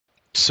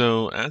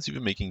So as you've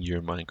been making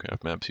your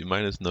Minecraft maps, you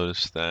might have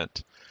noticed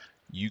that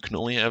you can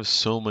only have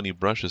so many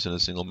brushes in a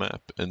single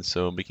map. And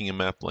so making a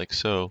map like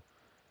so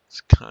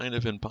is kind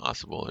of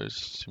impossible.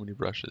 There's too many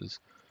brushes.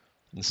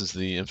 This is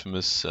the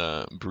infamous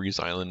Breeze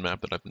Island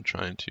map that I've been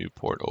trying to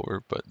port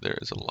over, but there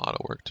is a lot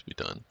of work to be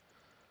done.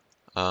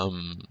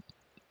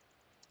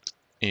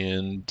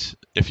 And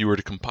if you were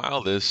to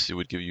compile this, it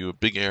would give you a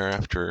big error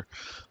after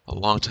a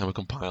long time of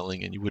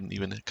compiling, and you wouldn't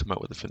even come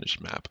out with a finished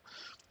map.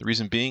 The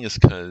reason being is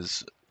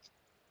because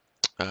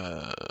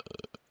uh,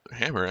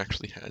 Hammer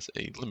actually has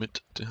a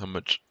limit to how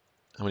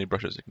many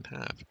brushes it can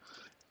have.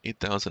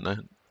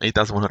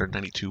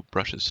 8,192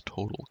 brushes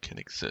total can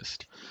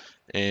exist.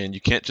 And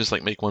you can't just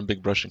like make one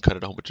big brush and cut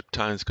it a whole bunch of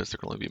times because there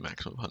can only be a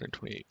maximum of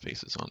 128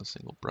 faces on a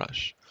single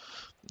brush.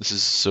 This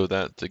is so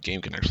that the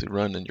game can actually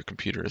run and your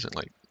computer isn't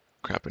like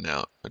crapping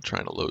out and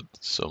trying to load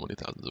so many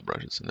thousands of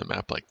brushes. And a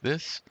map like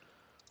this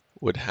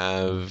would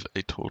have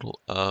a total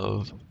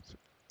of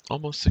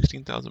almost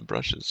 16,000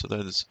 brushes. So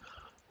that is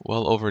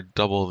well over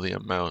double the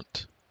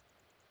amount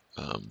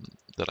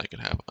that I could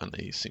have on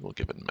a single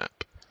given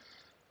map.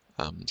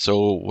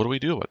 So what do we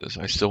do about this?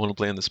 I still want to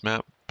play on this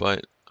map,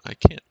 but I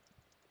can't.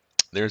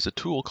 There's a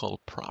tool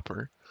called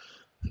propper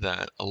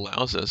that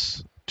allows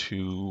us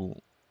to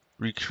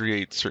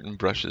recreate certain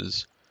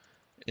brushes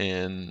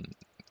and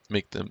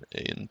make them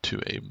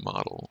into a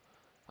model.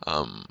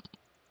 Um,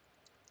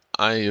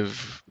 I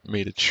have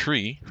made a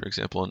tree, for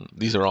example, and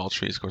these are all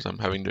trees. Of course, I'm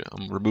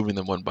removing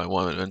them one by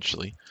one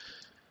eventually.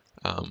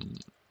 Um,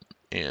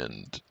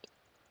 and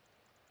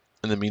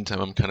in the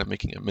meantime, I'm kind of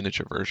making a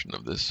miniature version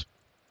of this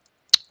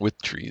with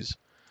trees.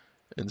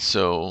 And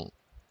so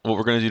what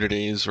we're going to do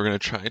today is we're going to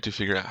try to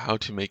figure out how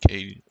to make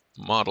a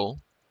model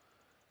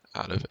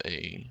out of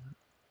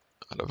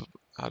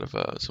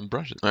some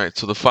brushes. All right,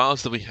 so the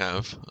files that we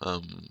have that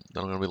I'm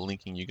going to be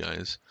linking you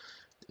guys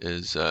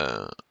is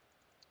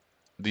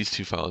these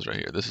two files right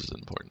here. This is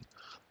important.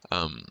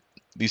 Um,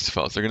 these two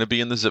files, they're going to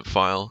be in the zip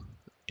file,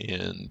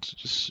 and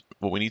just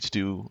what we need to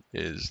do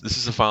is this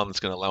is a file that's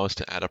going to allow us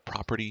to add a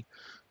property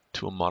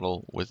to a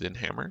model within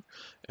Hammer,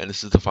 and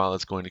this is the file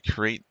that's going to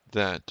create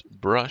that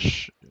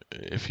brush,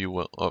 if you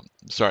will. Oh,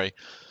 sorry,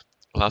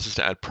 allows us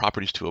to add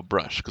properties to a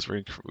brush because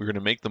we're going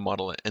to make the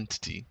model an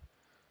entity,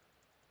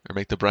 or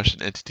make the brush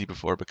an entity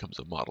before it becomes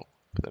a model.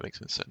 If that makes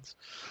any sense.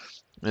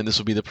 And this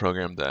will be the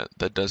program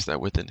that does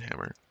that within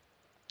Hammer.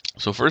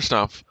 So first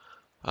off,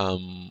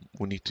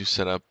 we need to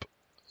set up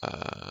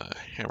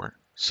Hammer.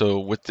 So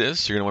with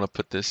this, you're going to want to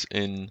put this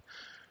in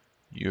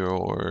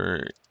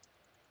your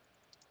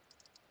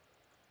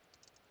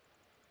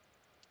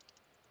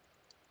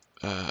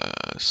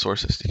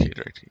source SDK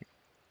directory.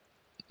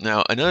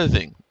 Now, another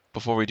thing,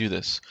 before we do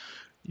this,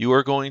 you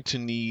are going to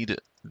need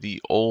the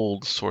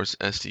old source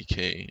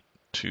SDK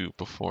to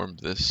perform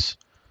this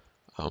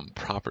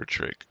propper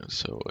trick.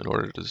 So in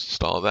order to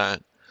install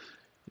that,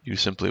 you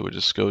simply would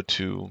just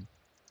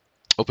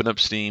open up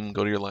Steam,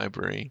 go to your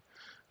library,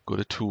 go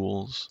to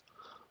Tools,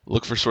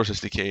 look for Source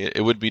SDK.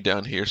 It would be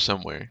down here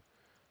somewhere,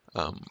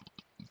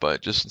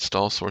 but just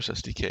install Source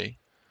SDK,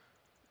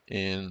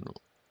 and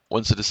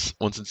once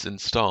it's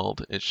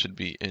installed, it should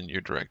be in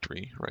your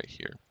directory right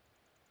here.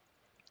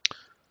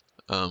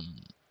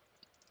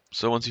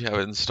 So once you have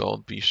it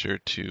installed, be sure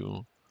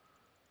to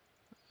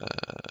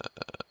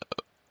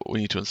we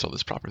need to install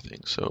this propper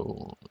thing.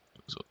 So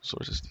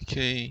Source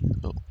SDK.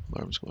 Oh,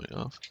 alarm's going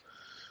off.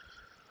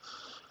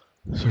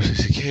 Source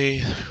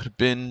SDK, go to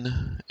bin,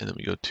 and then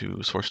we go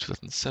to source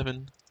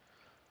 2007,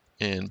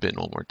 and bin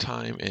one more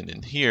time, and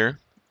in here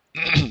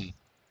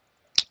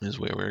is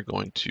where we're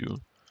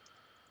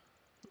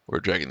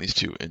dragging these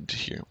two into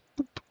here.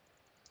 Boop.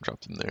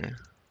 Drop them there.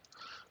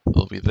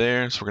 They'll be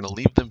there, so we're going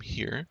to leave them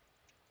here.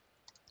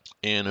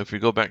 And if we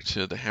go back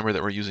to the hammer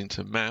that we're using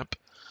to map,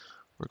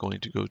 we're going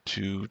to go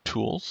to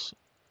Tools,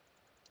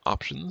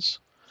 Options.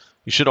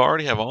 You should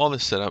already have all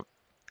this set up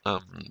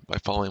by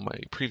following my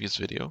previous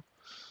video.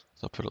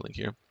 So I'll put a link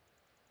here.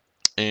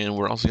 And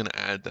we're also going to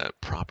add that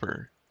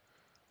propper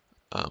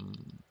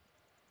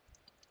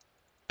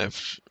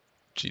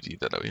FGD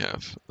that we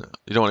have. Now,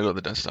 you don't want to go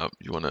to the desktop.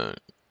 You want to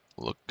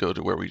go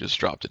to where we just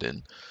dropped it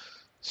in.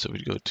 So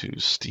we go to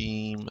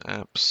Steam,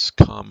 Apps,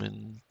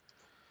 Common,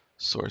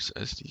 Source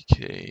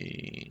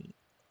SDK,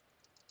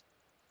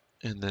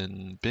 and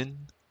then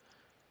bin,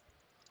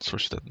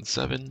 Source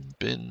 2007,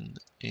 bin,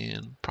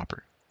 and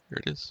propper. Here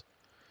it is.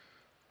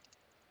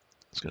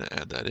 It's going to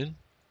add that in.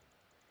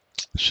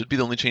 Should be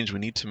the only change we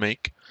need to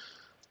make.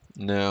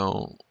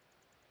 Now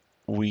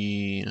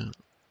we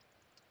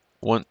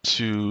want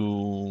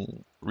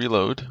to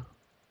reload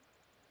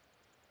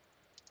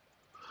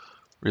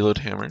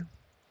hammer,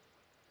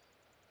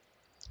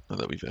 now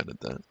that we've added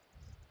that.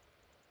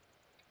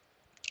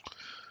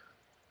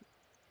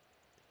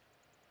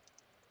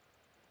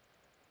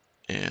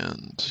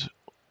 And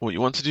what you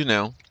want to do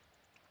now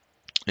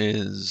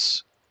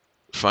is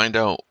find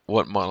out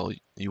what model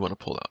you want to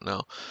pull out.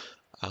 Now,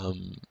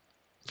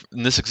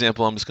 in this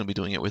example, I'm just going to be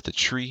doing it with a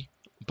tree,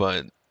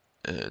 but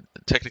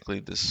technically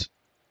this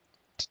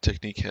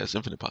technique has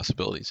infinite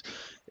possibilities.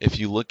 If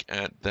you look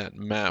at that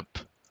map,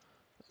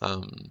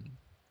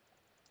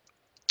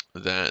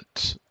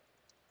 that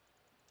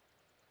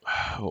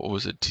what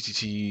was it,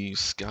 TTT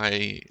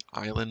Sky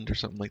Island or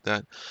something like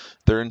that,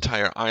 their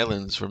entire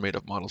islands were made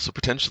of models. So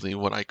potentially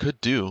what I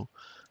could do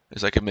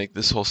is I could make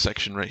this whole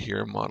section right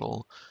here a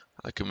model.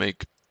 I could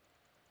make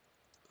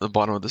the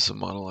bottom of this a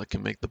model. I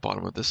can make the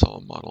bottom of this all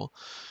a model.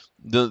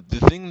 The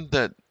thing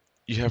that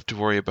you have to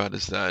worry about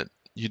is that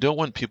you don't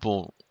want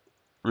people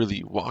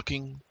really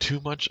walking too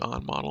much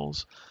on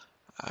models.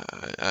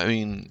 I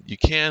mean, you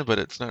can, but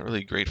it's not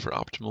really great for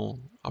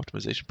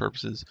optimization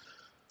purposes.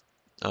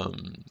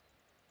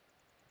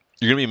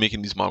 You're gonna be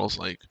making these models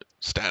like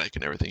static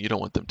and everything. You don't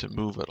want them to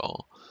move at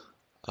all.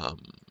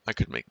 I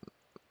could make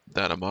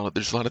that a model.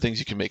 There's a lot of things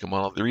you can make a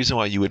model. The reason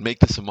why you would make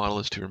this a model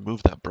is to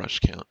remove that brush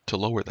count, to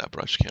lower that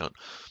brush count,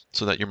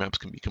 so that your maps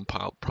can be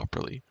compiled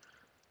properly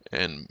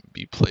and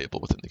be playable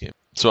within the game.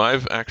 So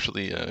I've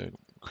actually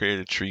created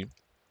a tree,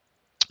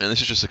 and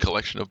this is just a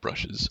collection of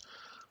brushes,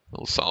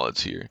 little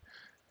solids here.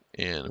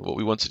 And what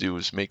we want to do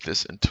is make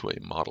this into a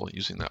model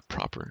using that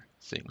propper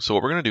thing. So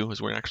what we're going to do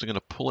is we're actually going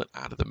to pull it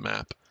out of the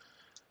map,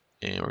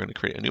 and we're going to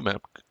create a new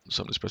map.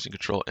 So I'm just pressing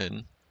Control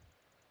N,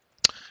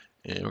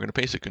 and we're going to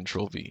paste it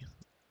Control V.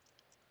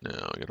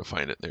 Now I got to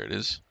find it. There it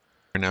is.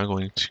 We're now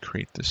going to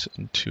create this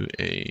into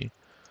an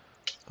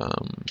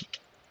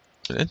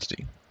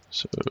entity.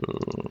 So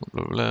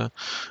blah, blah.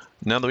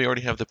 Now that we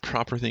already have the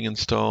propper thing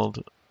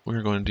installed,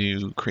 we're going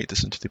to create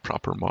this into the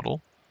propper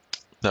model.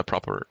 That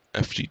propper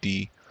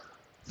FGD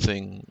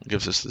thing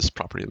gives us this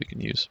property that we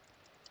can use.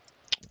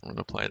 We're going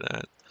to apply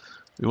that.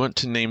 We want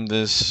to name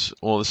this,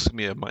 well, this is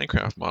going to be a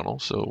Minecraft model,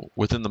 so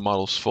within the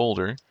models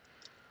folder,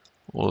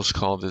 we'll just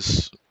call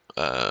this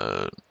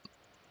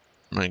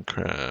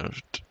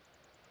Minecraft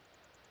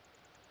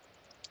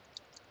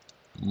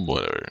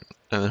whatever.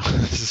 And then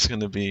this is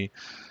going to be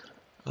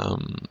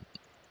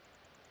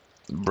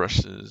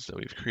brushes that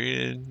we've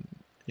created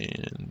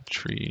and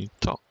tree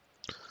tall.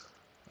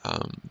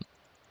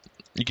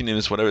 You can name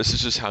this whatever. This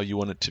is just how you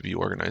want it to be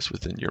organized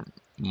within your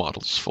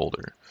models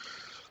folder.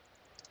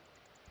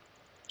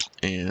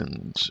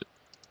 And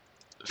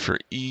for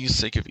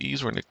sake of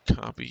ease, we're going to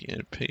copy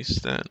and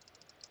paste that.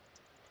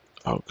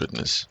 Oh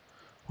goodness,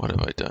 what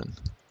have I done?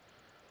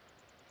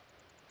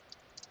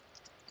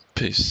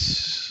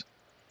 Paste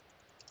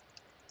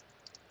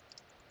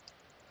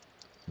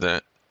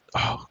that.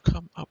 Oh,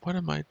 come up. What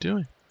am I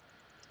doing?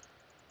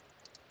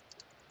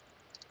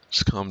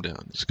 Just calm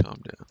down. Just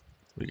calm down.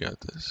 We got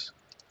this.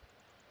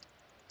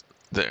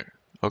 There.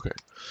 Okay.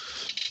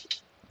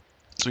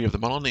 So we have the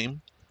model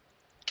name.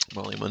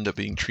 Model name will end up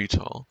being tree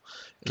tall,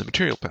 and the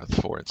material path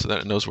for it, so that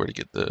it knows where to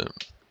get the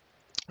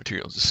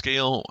materials. The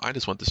scale, I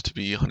just want this to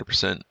be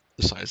 100%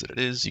 the size that it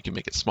is. You can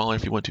make it smaller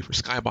if you want to for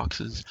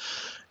skyboxes.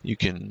 You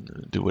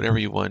can do whatever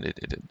you want.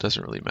 It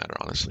doesn't really matter,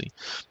 honestly.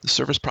 The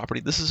surface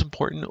property, this is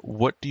important.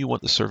 What do you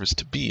want the surface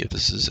to be? If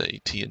this is a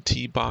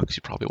TNT box,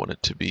 you probably want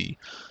it to be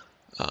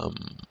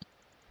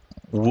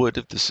wood.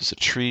 If this is a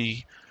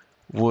tree,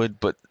 wood.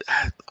 But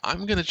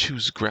I'm going to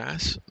choose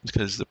grass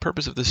because the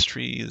purpose of this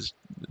tree is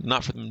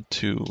not for them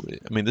to,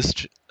 I mean,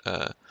 this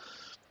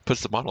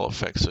puts the model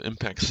effects, so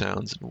impact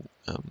sounds,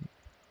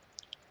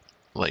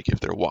 like if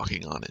they're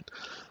walking on it.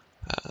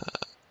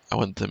 I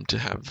want them to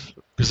have,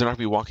 because they're not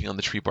going to be walking on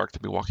the tree bark,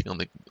 they'll be walking on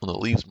the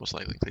leaves most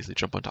likely, because they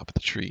jump on top of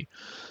the tree.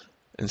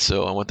 And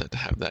so I want that to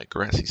have that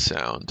grassy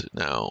sound.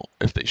 Now,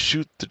 if they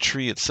shoot the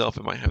tree itself,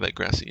 it might have that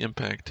grassy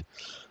impact.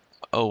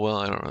 Oh, well,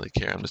 I don't really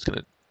care. I'm just going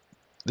to,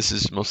 this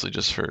is mostly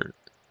just for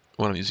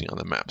what I'm using on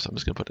the map, so I'm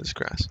just going to put it as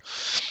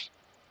grass.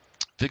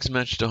 Fixed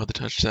mesh, don't have to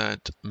touch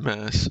that.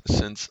 Mass,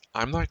 since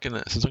I'm going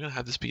to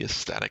have this be a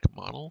static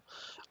model,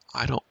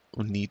 I don't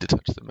need to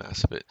touch the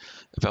mass of it.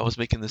 If I was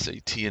making this a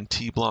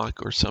TNT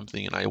block or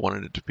something and I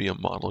wanted it to be a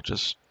model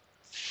just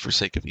for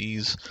sake of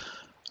ease,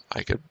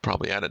 I could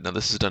probably add it. Now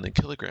this is done in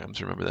kilograms,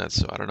 remember that,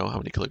 so I don't know how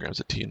many kilograms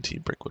a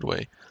TNT brick would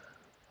weigh.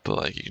 But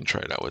like you can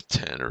try it out with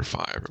 10 or 5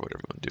 or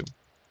whatever you want to do.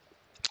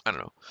 I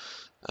don't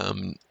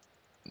know.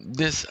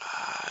 This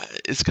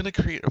it's going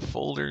to create a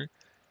folder,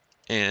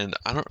 and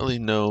I don't really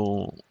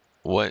know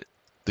what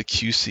the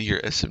QC or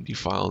SMD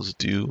files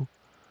do.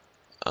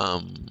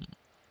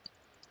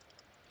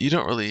 You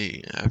don't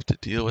really have to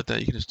deal with that.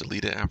 You can just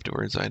delete it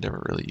afterwards. I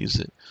never really use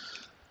it.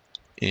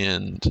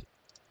 And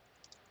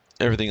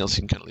everything else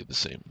you can kind of leave the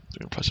same. We're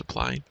going to press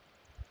apply.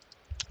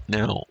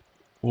 Now,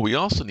 what we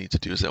also need to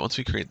do is that once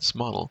we create this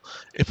model,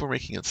 if we're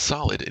making it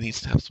solid, it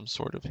needs to have some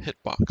sort of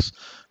hitbox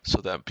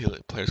so that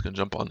players can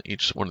jump on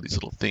each one of these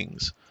little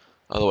things.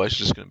 Otherwise, it's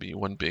just going to be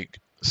one big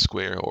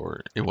square,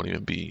 or it won't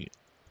even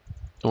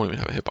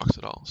have a hitbox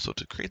at all. So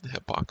to create the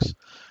hitbox,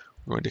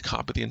 we're going to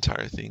copy the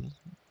entire thing,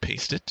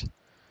 paste it,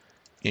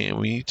 and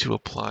we need to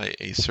apply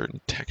a certain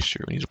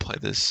texture. We need to apply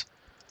this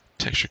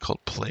texture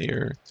called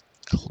player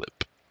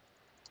clip.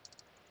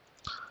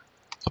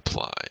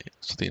 Apply.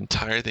 So the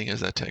entire thing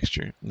has that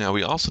texture. Now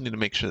we also need to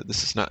make sure that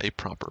this is not a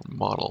propper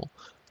model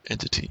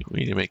entity.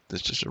 We need to make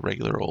this just a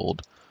regular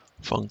old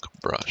funk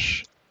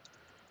brush.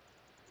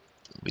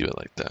 Leave it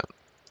like that.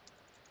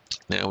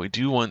 Now we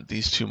do want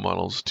these two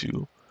models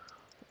to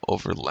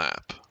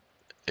overlap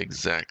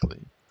exactly.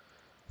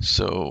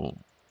 So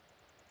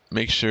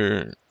make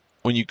sure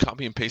when you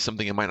copy and paste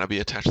something, it might not be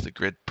attached to the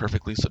grid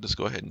perfectly. So just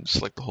go ahead and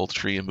select the whole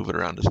tree and move it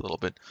around just a little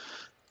bit.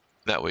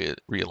 That way it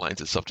realigns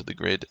itself to the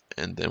grid,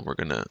 and then we're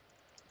gonna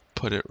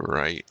put it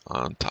right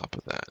on top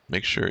of that.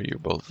 Make sure you're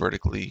both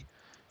vertically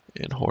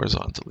and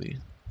horizontally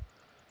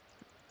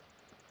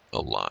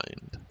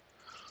aligned.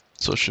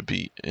 So it should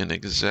be an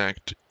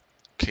exact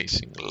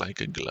casing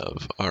like a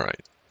glove. All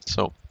right,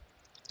 so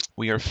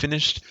we are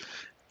finished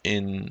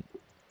in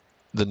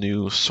the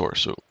new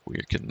source. So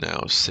we can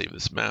now save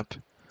this map,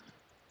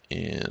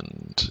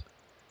 and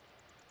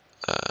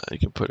you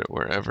can put it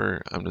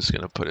wherever. I'm just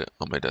gonna put it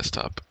on my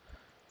desktop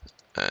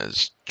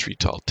as tree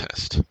tall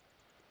test.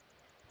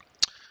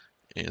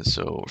 And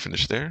so we're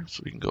finished there.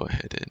 So we can go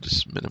ahead and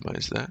just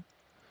minimize that.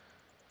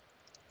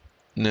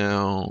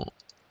 Now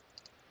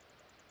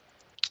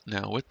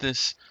with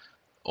this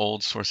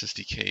old source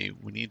SDK,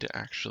 we need to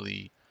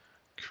actually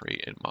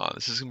create a mod.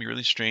 This is gonna be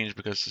really strange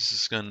because this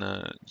is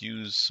gonna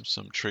use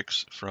some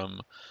tricks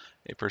from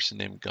a person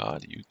named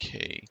God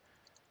UK.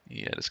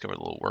 He discovered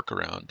a little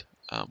workaround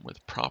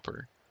with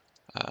propper,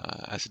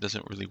 as it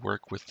doesn't really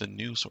work with the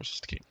new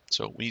source SDK.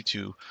 So we need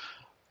to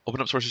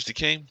open up source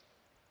SDK.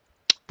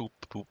 Boop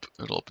boop.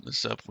 It'll open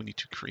this up. We need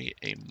to create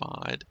a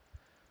mod.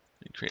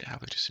 We need to create a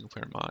halfway to single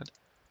player mod.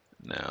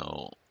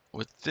 Now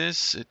with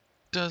this, it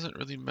doesn't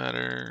really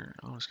matter.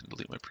 I'm just gonna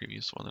delete my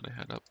previous one that I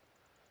had up.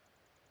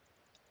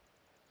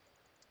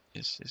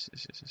 Yes.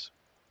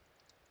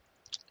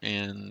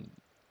 And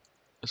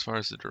as far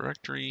as the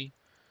directory,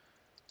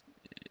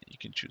 you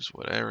can choose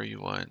whatever you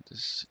want.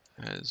 This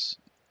has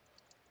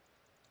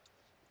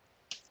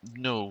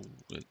no,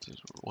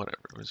 whatever.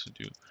 Let's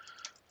do.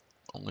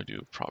 I'm gonna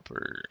do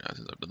propper.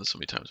 Since I've done this so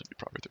many times, it'll be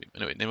propper 3.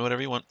 Anyway, name it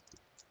whatever you want.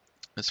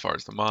 As far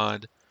as the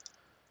mod,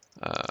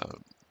 uh,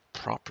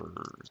 propper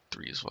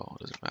 3 as well.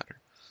 It doesn't matter.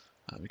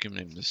 We can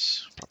name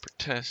this propper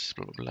test.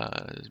 Blah blah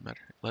blah. It doesn't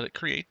matter. Let it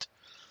create.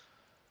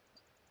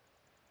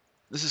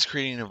 This is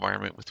creating an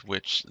environment with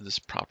which this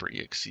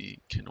propper.exe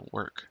can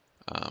work.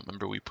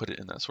 Remember, we put it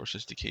in that source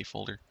SDK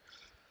folder.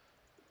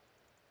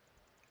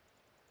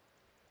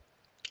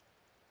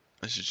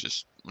 This is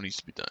just what needs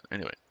to be done.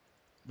 Anyway,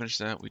 finish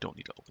that. We don't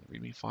need to open the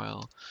README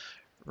file.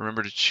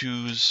 Remember to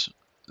choose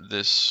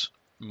this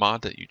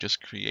mod that you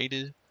just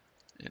created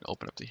and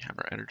open up the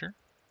Hammer editor.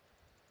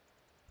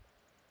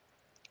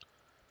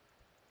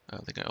 I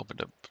think I opened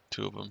up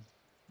 2 of them.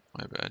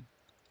 My bad.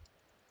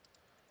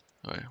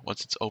 Alright,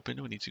 once it's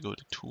open, we need to go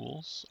to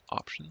Tools,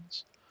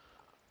 Options.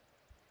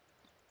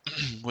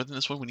 Within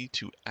this one, we need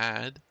to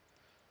add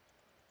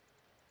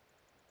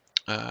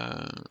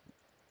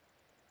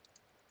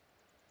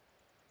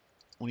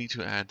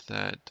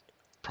that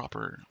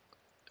propper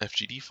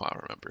FGD file,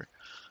 remember.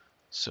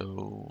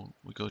 So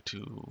we go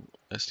to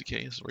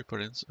SDK, this is where we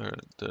put in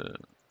the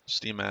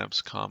Steam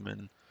apps,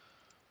 common,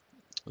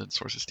 then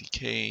source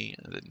SDK,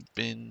 and then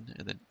bin,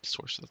 and then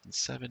source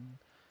 7,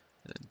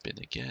 and then bin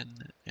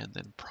again, and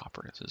then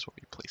propper. This is where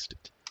we placed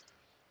it.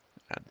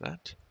 Add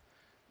that.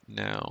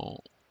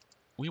 Now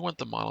we want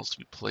the models to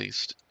be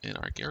placed in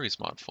our Garry's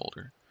mod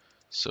folder.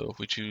 So if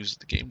we choose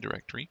the game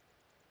directory,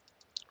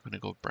 we're going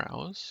to go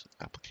browse,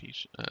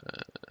 application,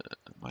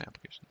 my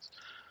applications,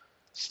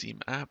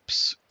 Steam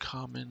apps,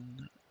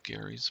 common,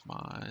 Garry's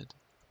mod,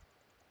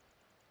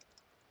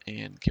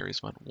 and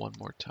Garry's mod one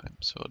more time.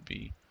 So it'd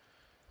be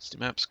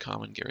Steam apps,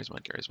 common, Garry's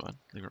mod.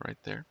 Leave it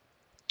right there.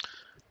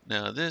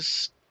 Now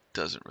this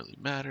doesn't really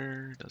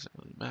matter.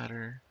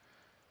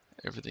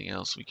 Everything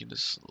else we can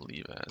just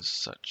leave as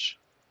such.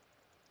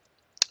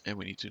 And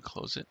we need to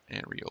close it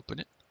and reopen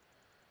it.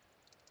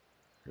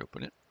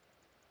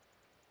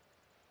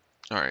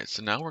 Alright,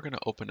 so now we're going to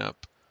open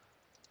up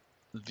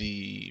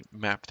the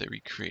map that we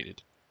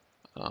created.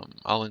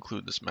 I'll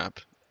include this map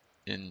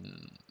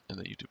in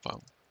the YouTube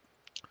file.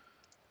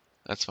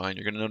 That's fine.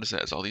 You're going to notice that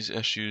it has all these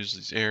issues,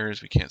 these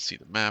errors. We can't see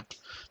the map.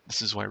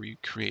 This is why we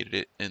created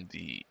it in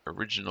the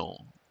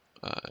original,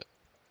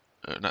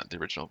 not the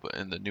original, but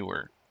in the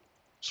newer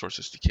Source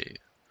SDK,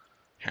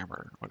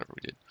 Hammer, whatever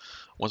we did.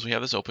 Once we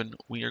have this open,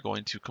 we are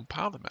going to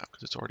compile the map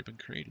because it's already been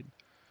created.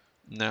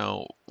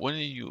 Now, when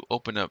you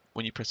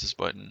press this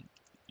button,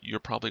 you're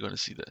probably going to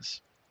see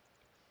this.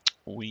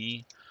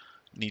 We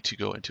need to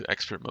go into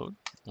expert mode,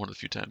 one of the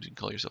few times you can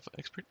call yourself an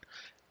expert,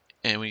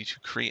 and we need to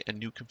create a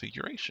new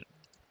configuration.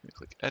 We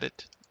click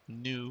edit,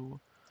 new.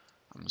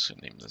 I'm just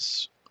going to name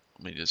this.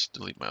 Let me just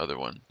delete my other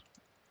one.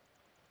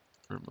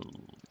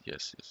 Remove,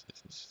 yes.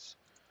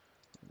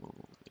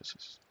 Remove,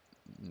 yes.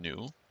 New.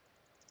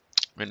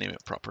 I'm going to name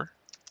it propper.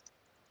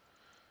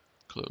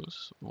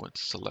 Close. We want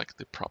to select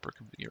the propper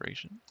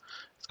configuration.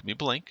 It's going to be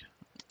blank.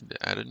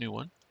 To add a new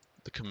one.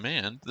 The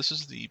command, this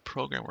is the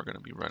program we're going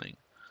to be running.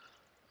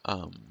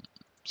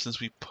 Since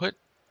we put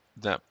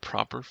that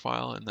propper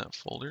file in that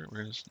folder,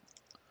 we're going to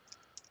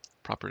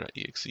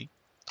propper.exe.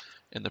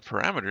 And the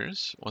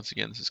parameters, once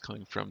again, this is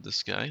coming from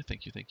this guy.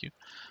 Thank you. We're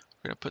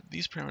going to put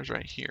these parameters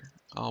right here.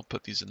 I'll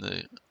put these in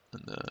the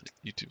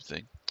YouTube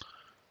thing.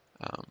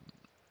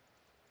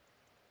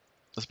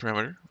 as a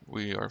parameter.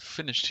 We are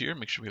finished here.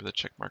 Make sure we have the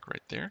check mark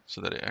right there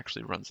so that it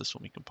actually runs this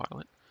when we compile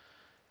it.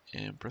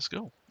 And press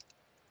go.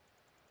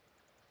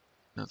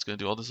 Now it's going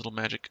to do all this little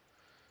magic.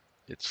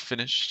 It's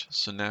finished.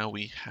 So now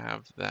we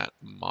have that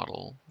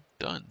model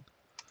done.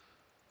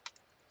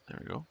 There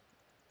we go.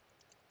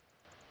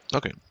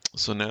 Okay,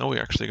 so now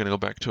we're actually going to go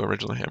back to our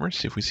original hammer,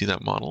 see if we see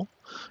that model.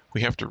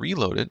 We have to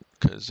reload it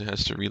because it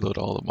has to reload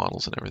all the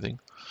models and everything.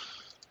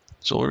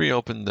 So we'll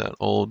reopen that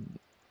old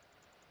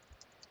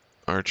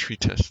our tree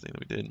test thing that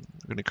we did.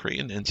 We're going to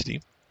create an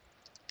entity.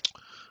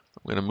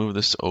 I'm going to move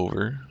this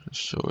over,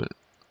 show it,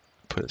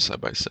 put it side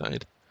by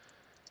side.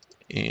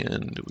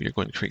 And we are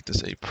going to create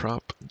this a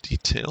prop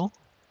detail.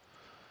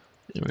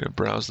 And we're going to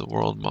browse the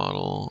world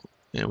model.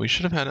 And we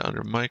should have had it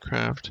under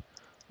Minecraft,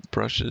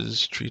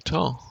 brushes, tree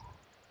tall.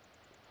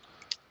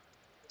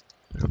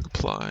 Click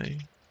apply.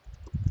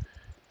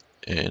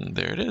 And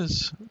there it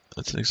is.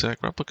 That's an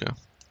exact replica.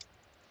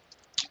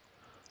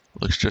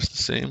 Looks just the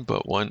same,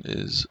 but one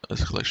is a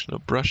collection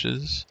of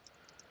brushes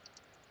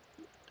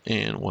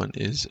and one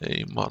is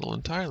a model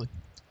entirely.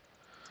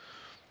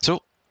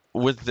 So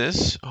with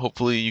this,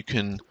 hopefully you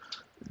can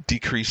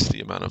decrease the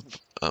amount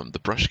of the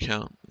brush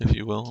count, if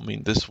you will. I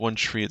mean, this one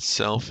tree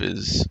itself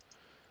is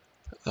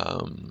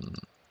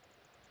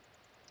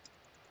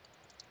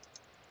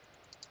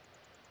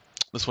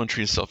this one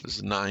tree itself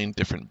is 9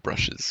 different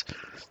brushes.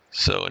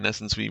 So in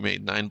essence, we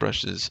made 9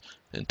 brushes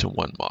into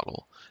one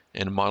model,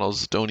 and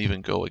models don't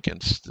even go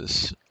against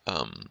this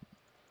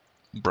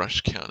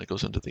brush count. It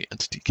goes into the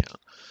entity count.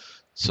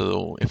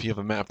 So if you have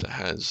a map that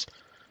has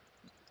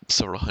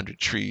several hundred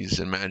trees,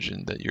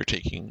 imagine that you're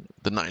taking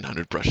the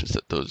 900 brushes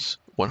that those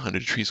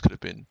 100 trees could have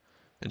been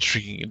and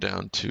shrinking it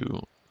down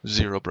to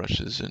 0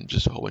 brushes and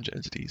just a whole bunch of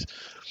entities.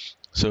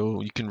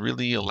 So you can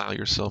really allow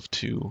yourself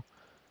to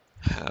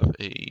have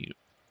a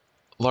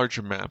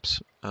larger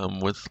maps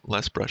with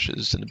less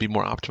brushes and be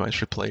more optimized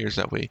for players.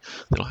 That way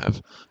they don't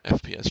have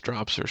FPS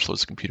drops or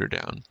slows the computer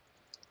down.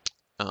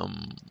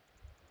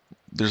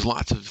 There's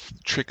lots of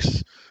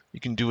tricks you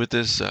can do with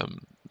this.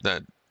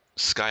 That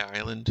Sky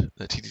Island,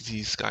 that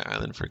TTT Sky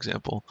Island, for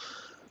example,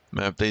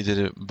 map, they did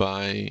it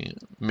by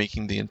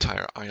making the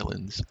entire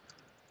islands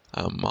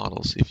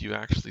models. If you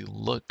actually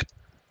look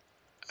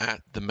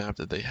at the map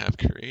that they have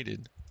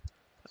created,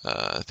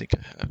 I think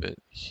I have it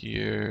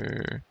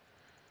here.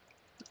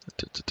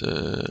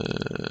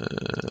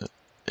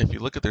 If you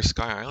look at their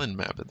Sky Island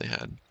map that they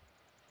had,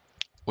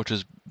 which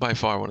is by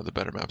far one of the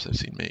better maps I've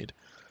seen made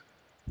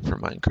for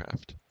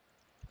Minecraft,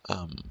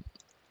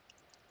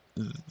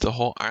 the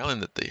whole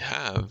island that they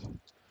have,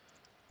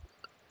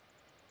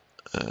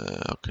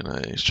 how can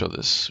I show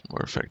this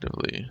more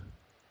effectively?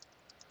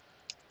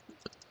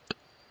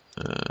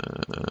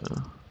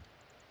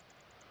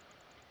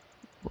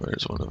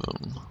 Where's one of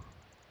them?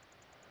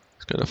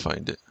 Just gotta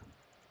find it.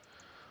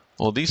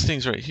 Well, these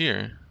things right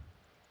here,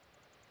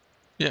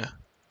 yeah,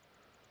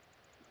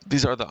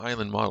 these are the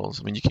island models.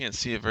 I mean, you can't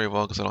see it very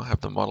well because I don't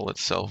have the model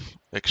itself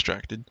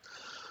extracted,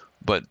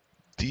 but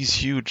these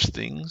huge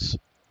things,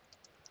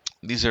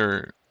 these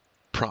are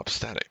prop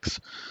statics.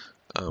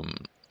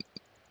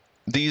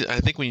 These, I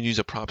think when you use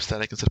a prop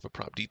static instead of a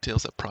prop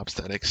details, that prop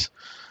statics,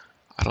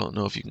 I don't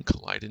know if you can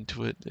collide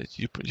into it.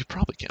 You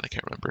probably can, I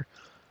can't remember.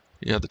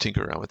 You have to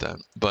tinker around with that.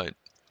 But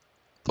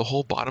the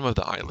whole bottom of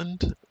the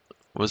island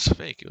was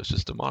fake. It was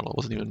just a model.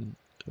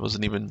 It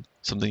wasn't even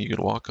something you could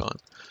walk on.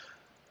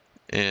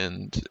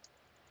 And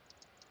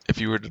if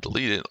you were to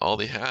delete it, all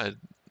they had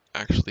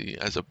actually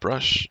as a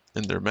brush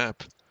in their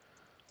map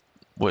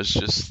was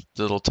just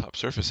the little top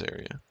surface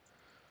area.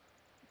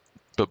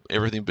 But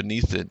everything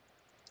beneath it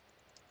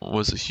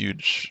was a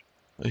huge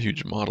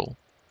model.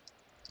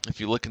 If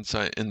you look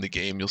inside in the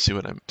game, you'll see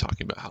what I'm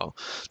talking about, how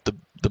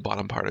the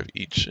bottom part of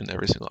each and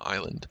every single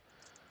island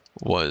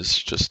was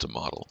just a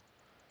model.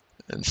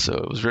 And so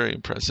it was very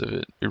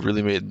impressive. It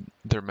really made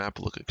their map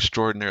look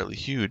extraordinarily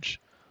huge,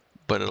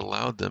 but it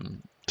allowed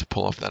them to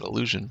pull off that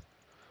illusion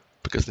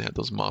because they had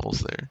those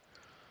models there.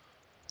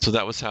 So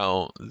that was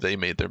how they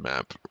made their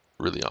map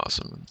really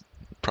awesome.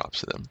 Props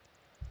to them.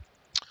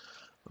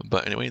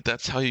 But anyway,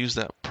 that's how you use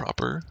that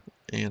propper,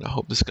 and I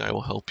hope this guy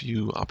will help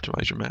you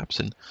optimize your maps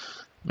and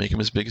make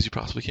them as big as you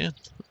possibly can.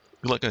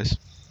 Good luck, guys.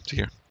 Take care.